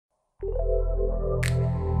This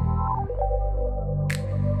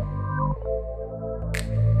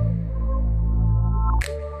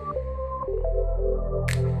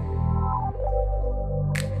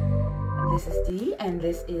is Dee, and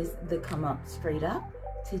this is the Come Up Straight Up.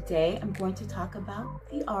 Today, I'm going to talk about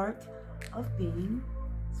the art of being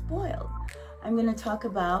spoiled. I'm going to talk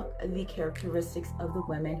about the characteristics of the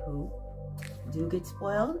women who do get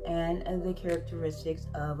spoiled and the characteristics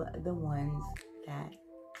of the ones that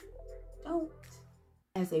don't.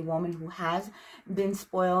 As a woman who has been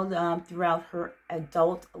spoiled throughout her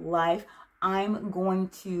adult life, I'm going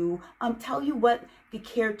to tell you what the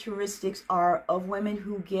characteristics are of women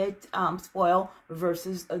who get spoiled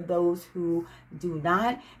versus those who do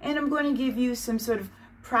not. And I'm going to give you some sort of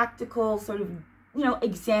practical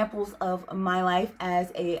examples of my life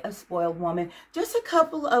as a spoiled woman. Just a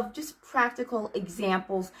couple of just practical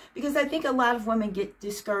examples, because I think a lot of women get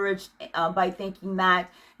discouraged by thinking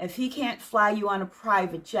that if he can't fly you on a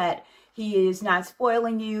private jet, he is not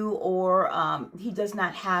spoiling you, or he does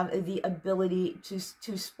not have the ability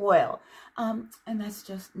to spoil. And that's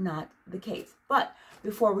just not the case. But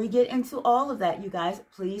before we get into all of that, you guys,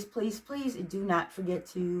 please, please, please do not forget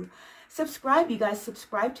to subscribe. You guys,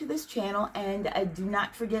 subscribe to this channel, and do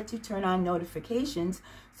not forget to turn on notifications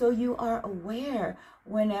so you are aware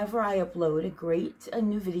whenever I upload a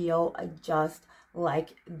new video just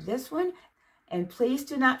like this one. And please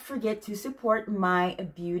do not forget to support my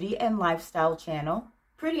beauty and lifestyle channel,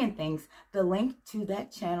 Pretty and Things. The link to that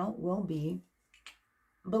channel will be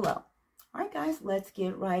below. All right, guys, let's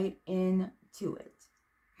get right into it.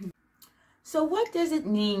 So what does it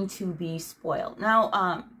mean to be spoiled?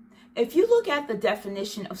 Now, if you look at the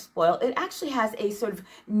definition of spoiled, it actually has a sort of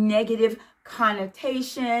negative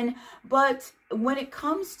connotation, but when it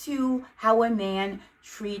comes to how a man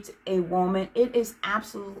treats a woman, it is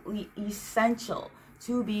absolutely essential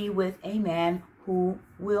to be with a man who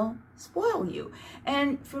will spoil you.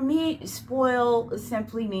 And for me, spoil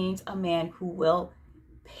simply means a man who will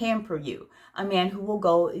pamper you, a man who will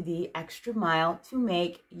go the extra mile to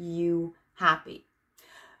make you happy.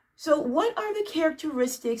 So what are the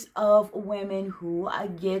characteristics of women who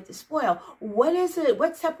get spoiled? What is it?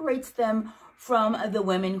 What separates them from the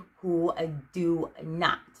women who do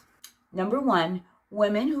not? Number one,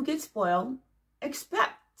 women who get spoiled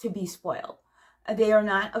expect to be spoiled. They are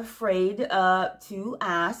not afraid to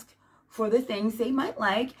ask for the things they might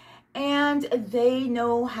like, and they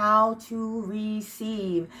know how to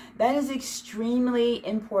receive. That is extremely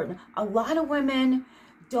important. A lot of women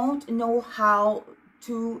don't know how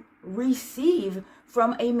to receive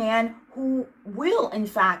from a man who will, in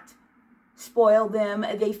fact, spoil them.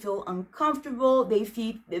 They feel uncomfortable. They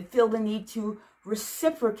feel the need to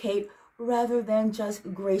reciprocate rather than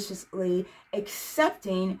just graciously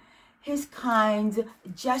accepting his kind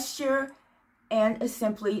gesture and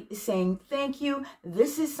simply saying thank you.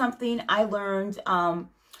 This is something I learned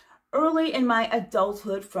early in my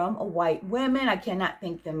adulthood from white women. I cannot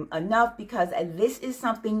thank them enough, because this is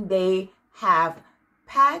something they have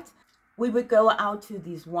pat. We would go out to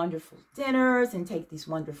these wonderful dinners and take these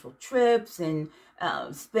wonderful trips and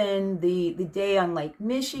spend the day on Lake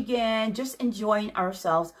Michigan, just enjoying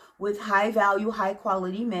ourselves with high value, high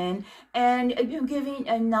quality men, and giving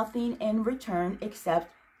nothing in return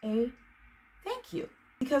except a thank you.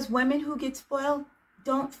 Because women who get spoiled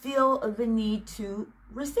don't feel the need to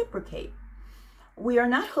reciprocate. We are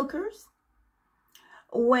not hookers.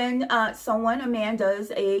 When a man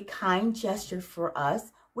does a kind gesture for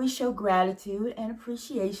us, we show gratitude and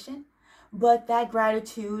appreciation, but that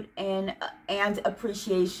gratitude and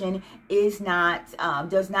appreciation is not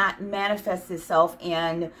does not manifest itself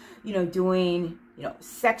in doing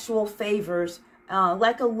sexual favors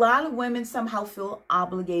like a lot of women somehow feel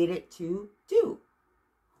obligated to do.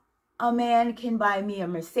 A man can buy me a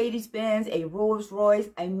Mercedes-Benz, a Rolls-Royce,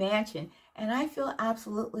 a mansion, and I feel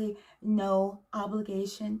absolutely no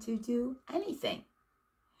obligation to do anything.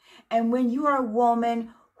 And when you are a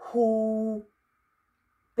woman who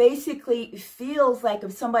basically feels like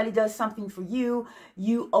if somebody does something for you,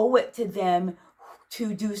 you owe it to them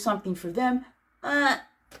to do something for them,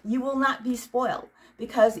 you will not be spoiled,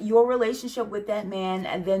 because your relationship with that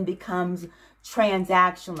man then becomes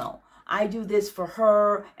transactional. I do this for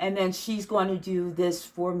her, and then she's going to do this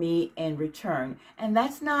for me in return. And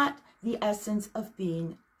that's not the essence of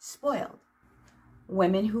being spoiled.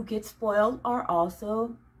 Women who get spoiled are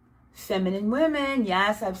also feminine women.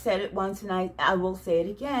 Yes, I've said it once and I will say it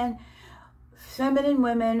again. Feminine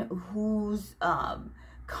women whose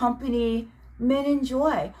company men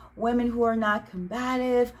enjoy. Women who are not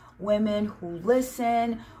combative. women who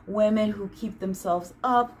listen, women who keep themselves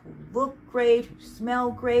up, who look great, who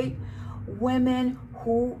smell great, women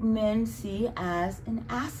who men see as an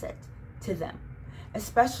asset to them,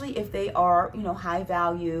 especially if they are, high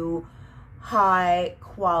value, high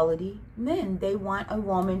quality men. They want a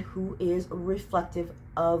woman who is reflective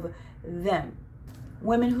of them.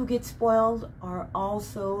 Women who get spoiled are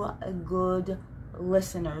also good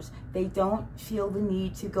listeners. They don't feel the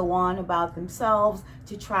need to go on about themselves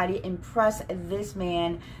to try to impress this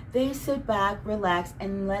man. They sit back, relax,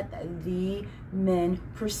 and let the men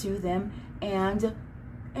pursue them and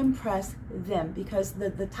impress them, because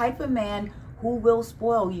the type of man who will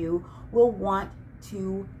spoil you will want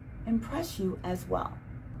to impress you as well.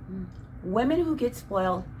 Women who get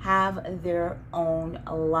spoiled have their own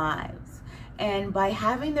lives. And by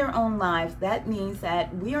having their own lives, that means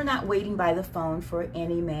that we are not waiting by the phone for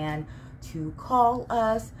any man to call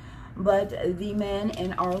us. But the men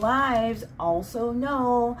in our lives also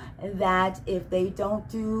know that if they don't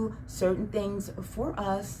do certain things for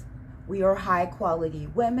us, we are high quality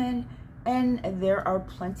women, and there are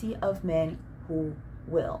plenty of men who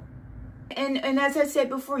will. And as I said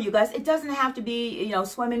before, you guys, it doesn't have to be,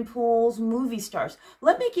 swimming pools, movie stars.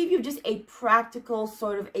 Let me give you just a practical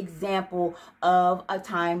sort of example of a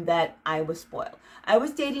time that I was spoiled. I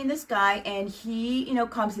was dating this guy, and he,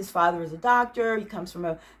 his father is a doctor. He comes from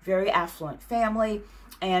a very affluent family,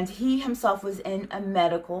 and he himself was in a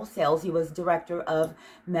medical sales. He was director of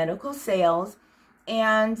medical sales,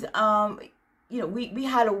 and we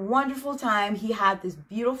had a wonderful time. He had this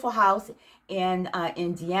beautiful house in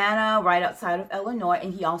Indiana, right outside of Illinois,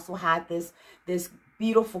 and he also had this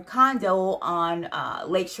beautiful condo on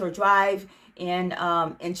Lakeshore Drive in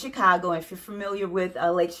Chicago. And if you're familiar with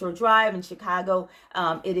Lakeshore Drive in Chicago,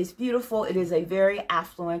 it is beautiful. It is a very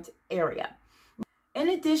affluent area. In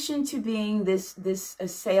addition to being this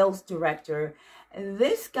sales director,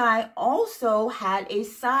 this guy also had a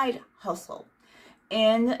side hustle.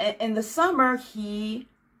 In the summer, he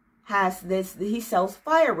sells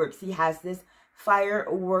fireworks. He has this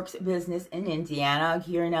fireworks business in Indiana.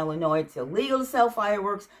 Here in Illinois, it's illegal to sell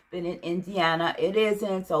fireworks, but in Indiana, it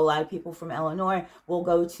isn't. So a lot of people from Illinois will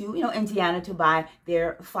go to, Indiana to buy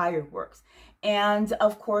their fireworks. And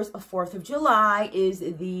of course, 4th of July is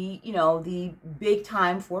the big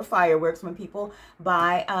time for fireworks. When people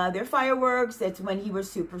buy their fireworks, that's when he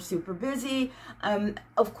was super, super busy.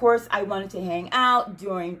 Of course, I wanted to hang out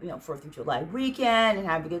during, 4th of July weekend and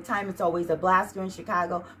have a good time. It's always a blast here in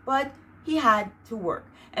Chicago, but he had to work.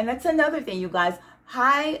 And that's another thing, you guys.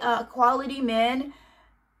 High quality men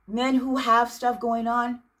who have stuff going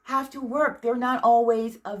on, have to work. They're not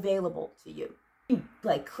always available to you.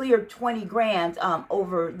 Like cleared 20 grand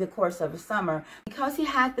over the course of a summer because he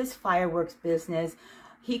had this fireworks business.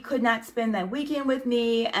 He could not spend that weekend with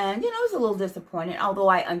me, and I was a little disappointed, although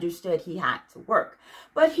I understood he had to work.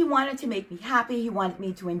 But he wanted to make me happy. He wanted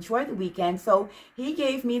me to enjoy the weekend, so he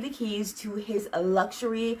gave me the keys to his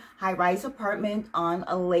luxury high-rise apartment on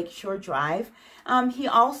a Lakeshore Drive. He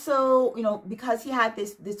also, because he had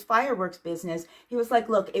this fireworks business, he was like,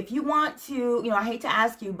 look, if you want to, I hate to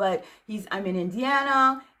ask you, but I'm in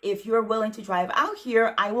Indiana. If you're willing to drive out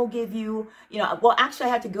here, I will give you, well, actually I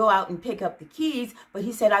had to go out and pick up the keys, but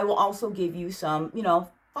he said, I will also give you some,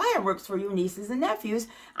 fireworks for your nieces and nephews.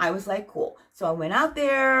 I was like, cool. So I went out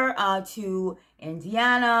there to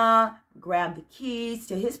Indiana, grabbed the keys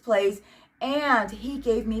to his place, and he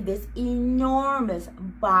gave me this enormous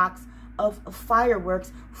box of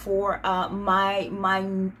fireworks for my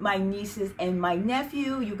nieces and my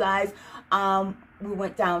nephew. You guys, we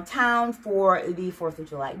went downtown for the 4th of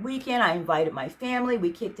July weekend. I invited my family.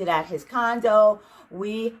 We kicked it at his condo.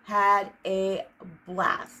 We had a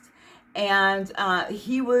blast. And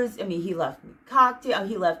he left me cocktail.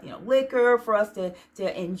 He left, liquor for us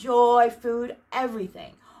to enjoy, food,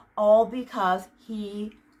 everything. All because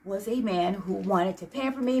he was a man who wanted to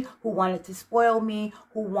pamper me, who wanted to spoil me,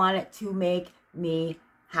 who wanted to make me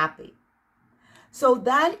happy. So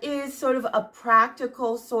that is sort of a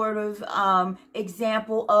practical sort of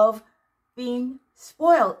example of being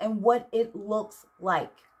spoiled and what it looks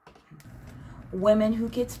like. Women who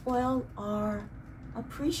get spoiled are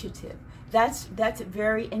appreciative. That's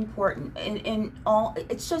very important.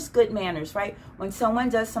 It's just good manners, right? When someone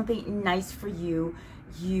does something nice for you,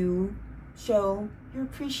 you show your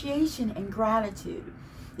appreciation and gratitude.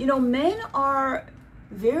 Men are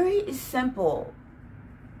very simple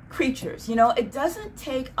creatures. It doesn't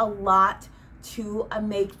take a lot to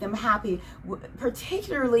make them happy,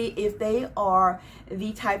 particularly if they are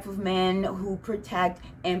the type of men who protect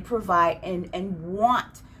and provide and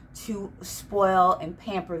want to spoil and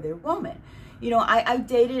pamper their woman. You know, I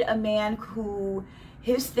dated a man who,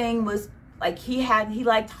 his thing was like, he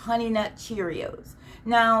liked Honey Nut Cheerios.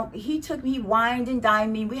 Now, he wined and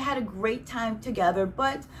dined me. We had a great time together,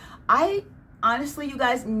 but I honestly, you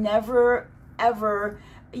guys, never, ever,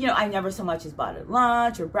 you know, I never so much as bought a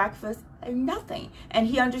lunch or breakfast, nothing. And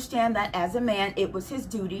he understand that as a man, it was his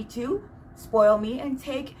duty to spoil me and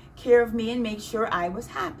take care of me and make sure I was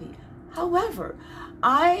happy. However,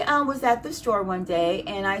 I was at the store one day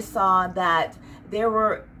and I saw that there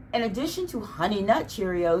were, in addition to Honey Nut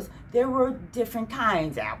Cheerios, there were different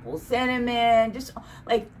kinds, apple cinnamon, just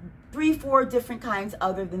like 3-4 different kinds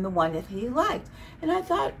other than the one that he liked. And I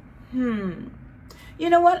thought, you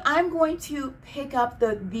know what? I'm going to pick up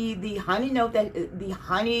the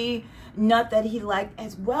honey nut that he liked,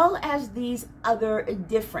 as well as these other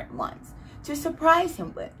different ones, to surprise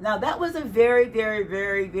him with. Now, that was a very, very,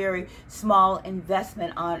 very, very small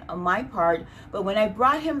investment on my part. But when I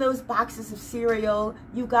brought him those boxes of cereal,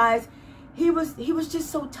 you guys, he was just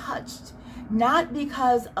so touched. Not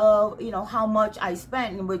because of, you know, how much I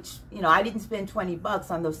spent, in which, you know, I didn't spend 20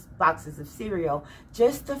 bucks on those boxes of cereal.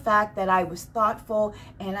 Just the fact that I was thoughtful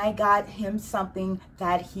and I got him something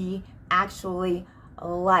that he actually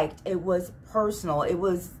liked. It was personal. It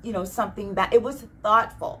was, you know, something that, it was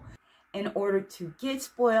thoughtful. In order to get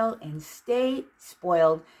spoiled and stay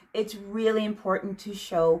spoiled, it's really important to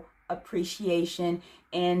show appreciation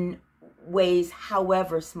in ways,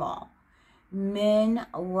 however small. Men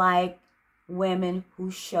like women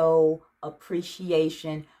who show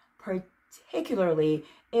appreciation, particularly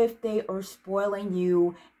if they are spoiling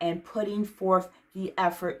you and putting forth the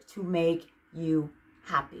effort to make you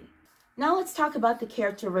happy. Now let's talk about the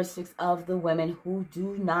characteristics of the women who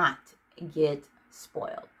do not get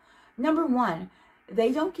spoiled. Number one,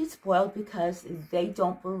 they don't get spoiled because they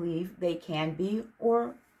don't believe they can be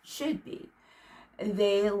or should be.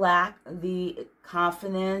 They lack the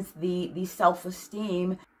confidence, the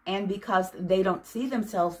self-esteem, and because they don't see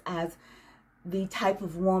themselves as the type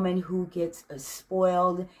of woman who gets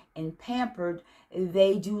spoiled and pampered,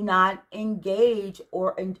 they do not engage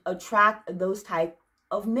or attract those type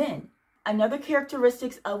of men. Another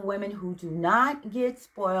characteristics of women who do not get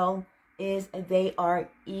spoiled is they are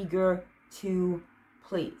eager to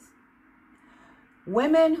please.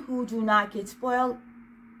 Women who do not get spoiled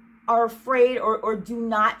are afraid or do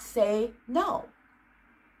not say no,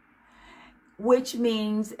 which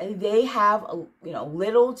means they have, you know,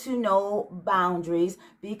 little to no boundaries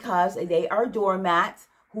because they are doormats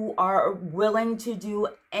who are willing to do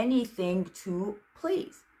anything to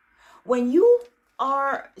please. When you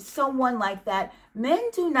are someone like that,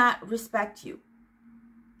 men do not respect you.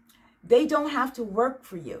 They don't have to work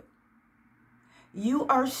for you. You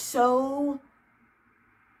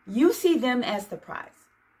see them as the prize.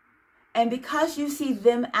 And because you see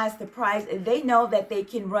them as the prize, they know that they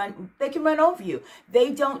can run over you.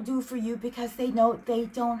 They don't do for you because they know they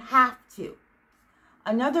don't have to.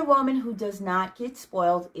 Another woman who does not get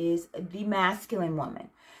spoiled is the masculine woman.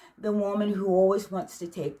 The woman who always wants to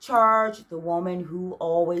take charge, the woman who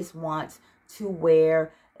always wants to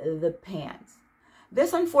wear the pants.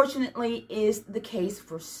 This, unfortunately, is the case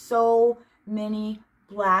for so many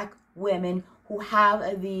Black women who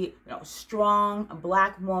have the strong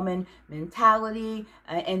Black woman mentality,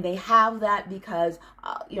 and they have that because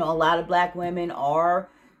a lot of Black women are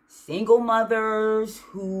single mothers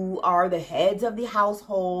who are the heads of the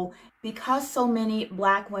household. Because so many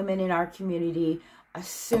Black women in our community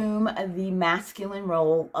assume the masculine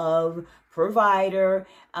role of provider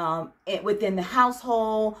within the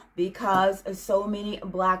household, because so many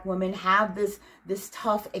Black women have this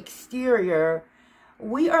tough exterior,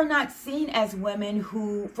 we are not seen as women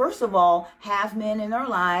who, first of all, have men in our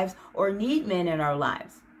lives or need men in our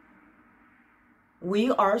lives. We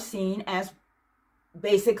are seen as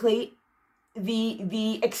basically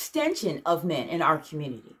the extension of men in our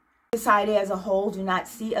community. Society as a whole do not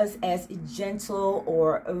see us as gentle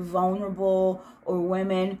or vulnerable, or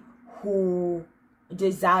women who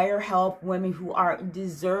desire help, women who are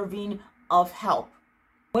deserving of help.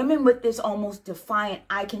 Women with this almost defiant,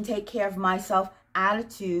 I can take care of myself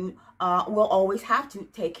attitude will always have to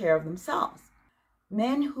take care of themselves.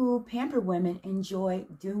 Men who pamper women enjoy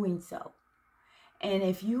doing so. And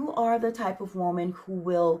if you are the type of woman who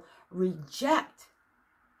will reject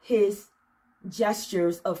his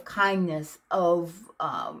gestures of kindness, of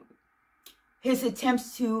his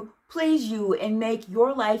attempts to please you and make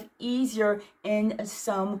your life easier in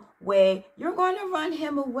some way, you're going to run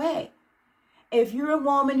him away. If you're a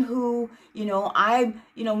woman who,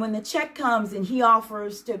 when the check comes and he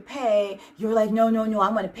offers to pay, you're like, no, I'm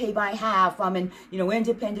going to pay by half. I'm an,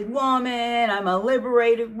 independent woman. I'm a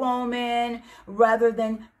liberated woman. Rather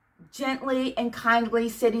than gently and kindly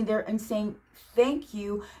sitting there and saying, thank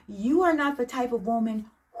you, you are not the type of woman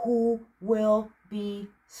who will be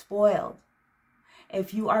spoiled.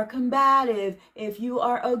 If you are combative, if you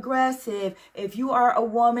are aggressive, if you are a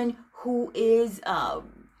woman who is a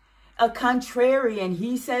contrarian,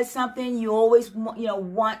 he says something, you always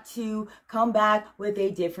want to come back with a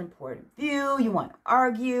different point of view. You want to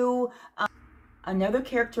argue. Another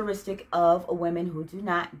characteristic of women who do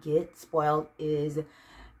not get spoiled is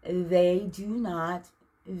they do not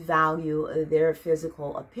value their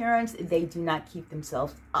physical appearance. They do not keep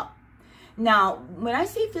themselves up. Now, when I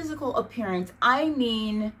say physical appearance, I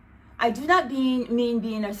do not mean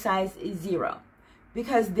being a size 0.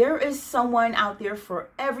 Because there is someone out there for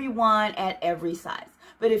everyone at every size.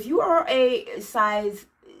 But if you are a size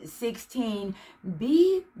 16,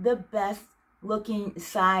 be the best looking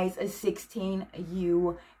size 16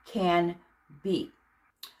 you can be.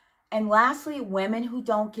 And lastly, women who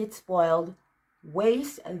don't get spoiled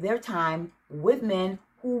waste their time with men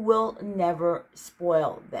who will never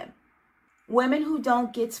spoil them. Women who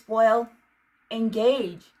don't get spoiled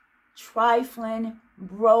engage trifling,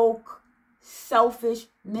 broke, selfish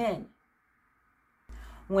men.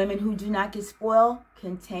 Women who do not get spoiled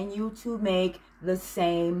continue to make the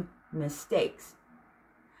same mistakes.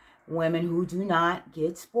 Women who do not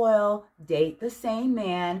get spoiled date the same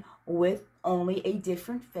man with only a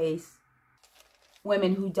different face.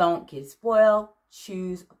 Women who don't get spoiled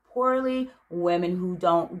choose poorly. Women who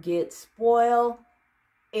don't get spoiled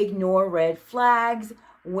ignore red flags.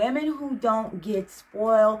 Women who don't get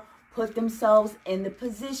spoiled put themselves in the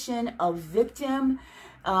position of victim.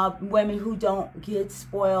 Women who don't get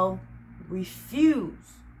spoiled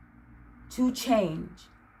refuse to change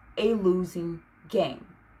a losing game.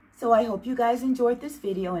 So I hope you guys enjoyed this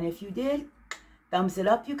video, and if you did, thumbs it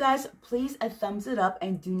up, you guys. Please thumbs it up,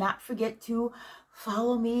 and do not forget to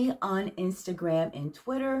follow me on Instagram and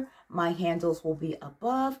Twitter. My handles will be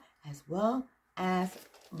above as well as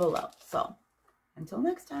below. So until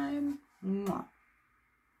next time. Mwah.